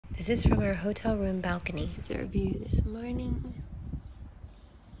This is from our hotel room balcony. This is our view this morning.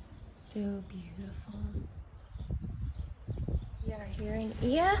 So beautiful. We are here in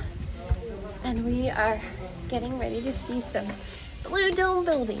Ia, and we are getting ready to see some blue dome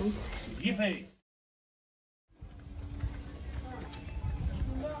buildings.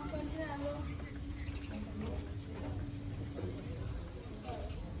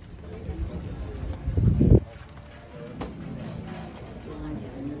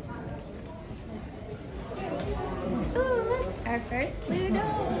 Our first blue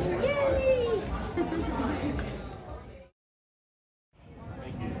dome! Yay!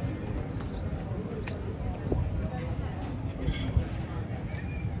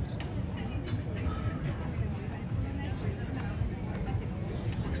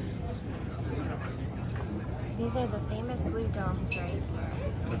 These are the famous blue domes right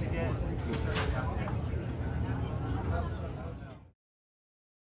here.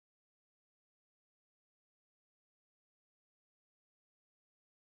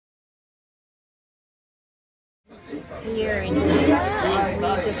 Here in Ia, and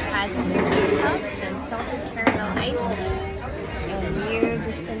we just had some cake puffs and salted caramel ice cream, and we're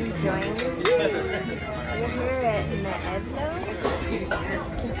just enjoying the view. We're here at the You can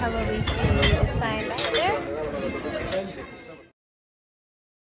probably see the sign right there.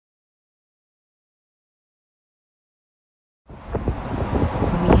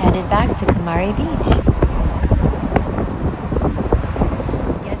 We headed back to Kamari Beach.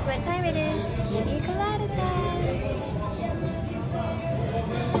 Guess what time it is? Pina colada time!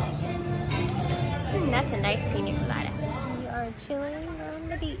 That's a nice pina colada. We are chilling on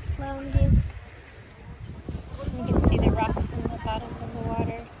the beach lounges. You can see the rocks in the bottom of the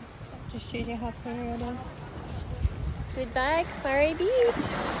water. Just shows you how clear it is. Goodbye, Kamari Beach.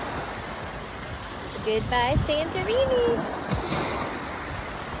 Goodbye, Santorini.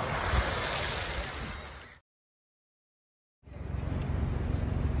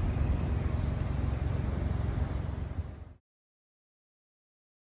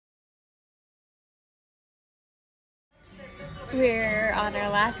 We're on our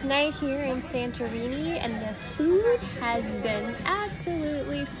last night here in Santorini, and the food has been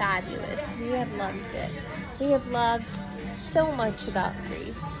absolutely fabulous. We have loved it. We have loved so much about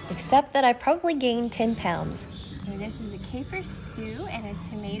Greece. Except that I probably gained 10 pounds. Okay, this is a caper stew and a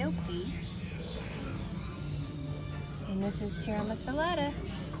tomato paste. And this is tiramisu.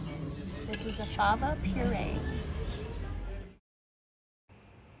 This is a fava puree.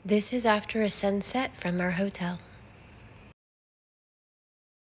 This is after a sunset from our hotel.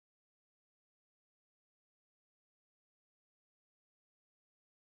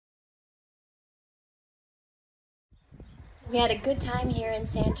 We had a good time here in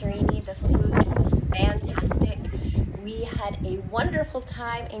Santorini. The food was fantastic. We had a wonderful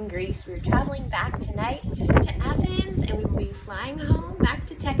time in Greece. We were traveling back tonight to Athens, and we will be flying home back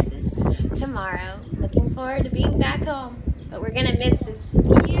to Texas tomorrow. Looking forward to being back home, but we're gonna miss this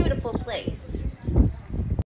beautiful place.